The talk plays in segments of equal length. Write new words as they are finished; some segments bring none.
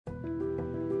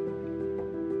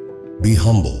Be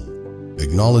humble.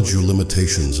 Acknowledge your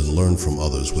limitations and learn from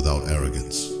others without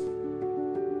arrogance.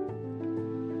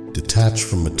 Detach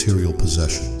from material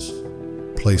possessions.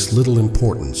 Place little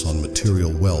importance on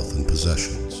material wealth and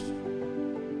possessions.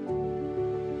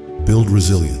 Build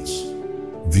resilience.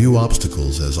 View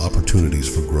obstacles as opportunities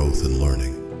for growth and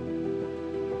learning.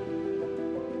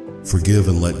 Forgive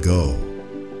and let go.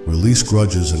 Release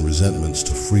grudges and resentments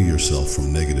to free yourself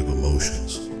from negative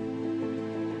emotions.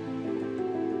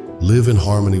 Live in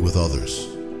harmony with others.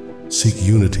 Seek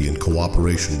unity and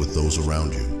cooperation with those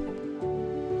around you.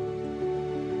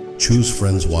 Choose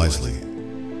friends wisely.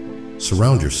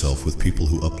 Surround yourself with people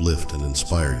who uplift and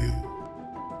inspire you.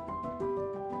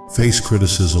 Face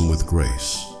criticism with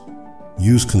grace.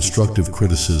 Use constructive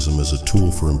criticism as a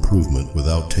tool for improvement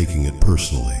without taking it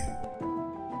personally.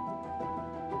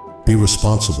 Be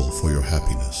responsible for your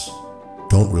happiness.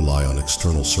 Don't rely on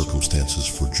external circumstances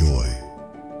for joy.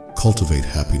 Cultivate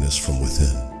happiness from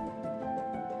within.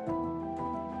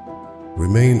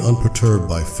 Remain unperturbed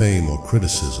by fame or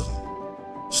criticism.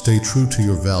 Stay true to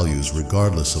your values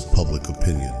regardless of public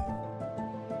opinion.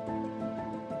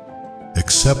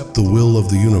 Accept the will of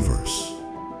the universe.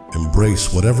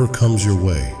 Embrace whatever comes your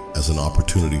way as an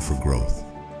opportunity for growth.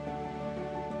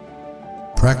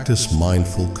 Practice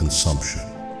mindful consumption.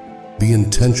 Be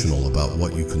intentional about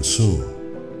what you consume,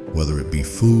 whether it be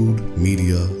food,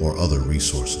 media, or other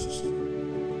resources.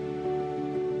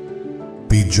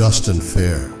 Be just and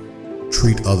fair.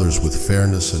 Treat others with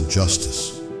fairness and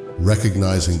justice,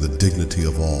 recognizing the dignity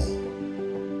of all.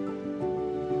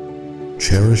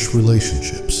 Cherish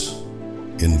relationships.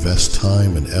 Invest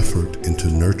time and effort into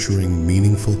nurturing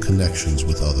meaningful connections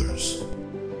with others.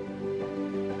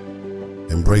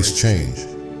 Embrace change.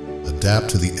 Adapt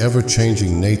to the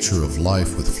ever-changing nature of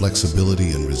life with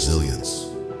flexibility and resilience.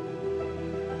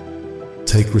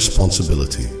 Take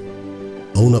responsibility.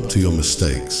 Own up to your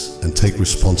mistakes and take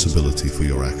responsibility for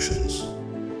your actions.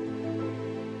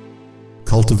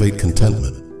 Cultivate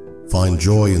contentment. Find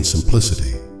joy in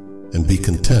simplicity and be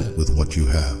content with what you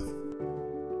have.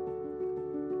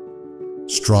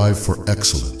 Strive for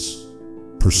excellence.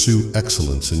 Pursue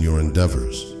excellence in your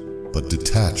endeavors, but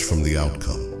detach from the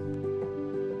outcome.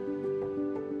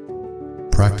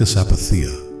 Practice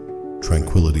apatheia,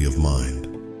 tranquility of mind.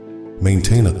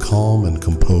 Maintain a calm and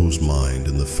composed mind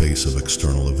in the face of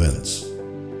external events.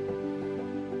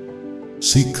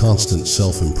 Seek constant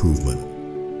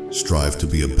self-improvement. Strive to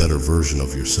be a better version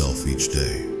of yourself each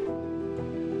day.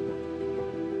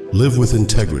 Live with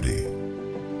integrity.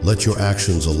 Let your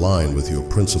actions align with your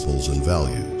principles and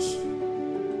values.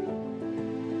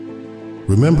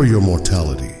 Remember your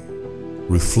mortality.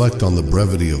 Reflect on the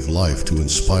brevity of life to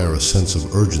inspire a sense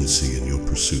of urgency in your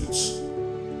pursuits.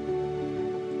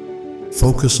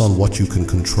 Focus on what you can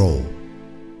control.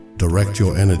 Direct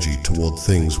your energy toward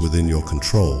things within your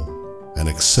control and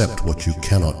accept what you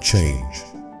cannot change.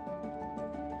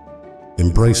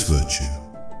 Embrace virtue.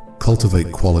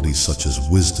 Cultivate qualities such as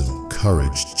wisdom,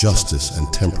 courage, justice,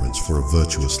 and temperance for a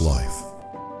virtuous life.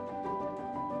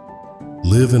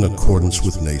 Live in accordance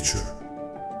with nature.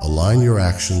 Align your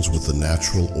actions with the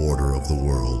natural order of the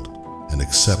world and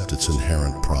accept its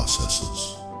inherent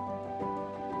processes.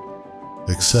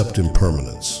 Accept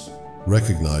impermanence.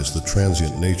 Recognize the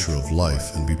transient nature of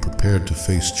life and be prepared to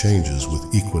face changes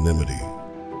with equanimity.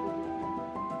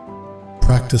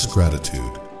 Practice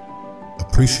gratitude.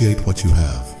 Appreciate what you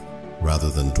have,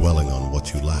 rather than dwelling on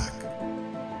what you lack.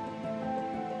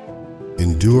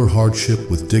 Endure hardship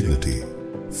with dignity.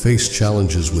 Face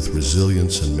challenges with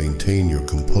resilience and maintain your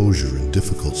composure in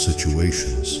difficult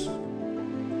situations.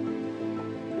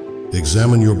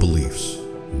 Examine your beliefs.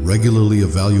 Regularly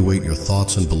evaluate your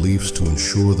thoughts and beliefs to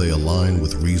ensure they align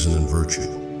with reason and virtue.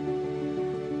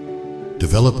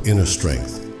 Develop inner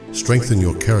strength. Strengthen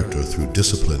your character through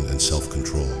discipline and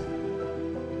self-control.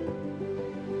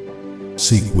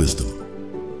 Seek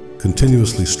wisdom.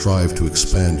 Continuously strive to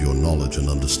expand your knowledge and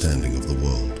understanding of the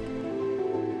world.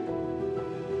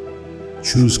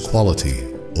 Choose quality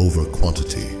over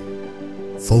quantity.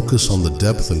 Focus on the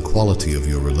depth and quality of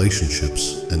your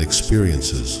relationships and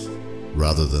experiences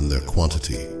rather than their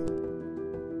quantity.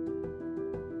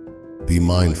 Be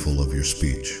mindful of your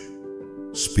speech.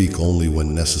 Speak only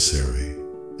when necessary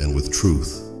and with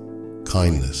truth,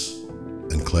 kindness,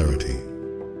 and clarity.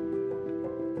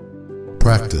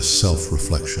 Practice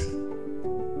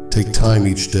self-reflection. Take time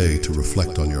each day to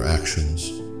reflect on your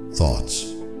actions,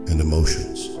 thoughts, and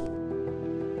emotions.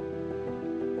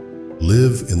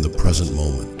 Live in the present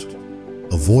moment.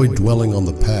 Avoid dwelling on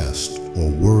the past or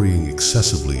worrying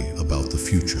excessively about the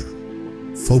future.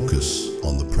 Focus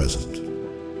on the present.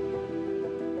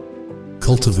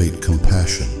 Cultivate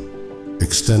compassion.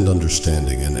 Extend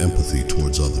understanding and empathy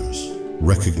towards others,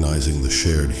 recognizing the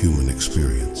shared human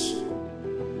experience.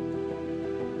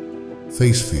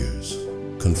 Face fears.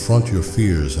 Confront your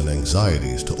fears and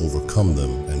anxieties to overcome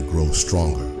them and grow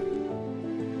stronger.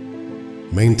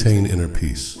 Maintain inner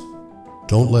peace.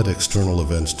 Don't let external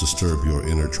events disturb your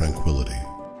inner tranquility.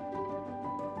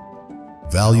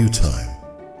 Value time.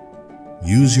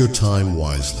 Use your time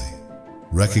wisely,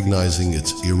 recognizing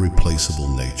its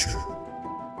irreplaceable nature.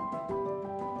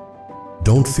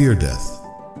 Don't fear death.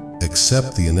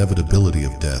 Accept the inevitability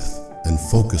of death and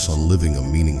focus on living a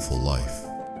meaningful life.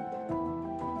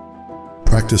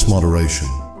 Practice moderation.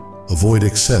 Avoid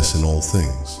excess in all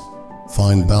things.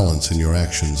 Find balance in your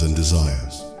actions and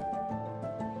desires.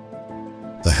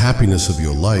 The happiness of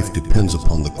your life depends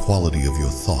upon the quality of your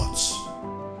thoughts.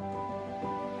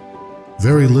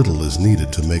 Very little is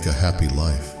needed to make a happy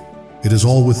life. It is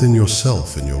all within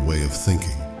yourself and your way of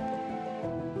thinking.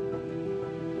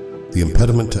 The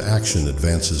impediment to action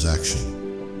advances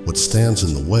action. What stands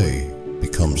in the way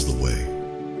becomes the way.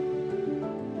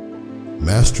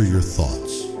 Master your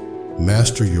thoughts.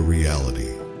 Master your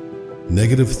reality.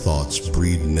 Negative thoughts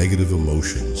breed negative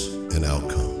emotions and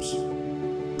outcomes.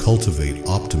 Cultivate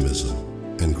optimism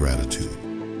and gratitude.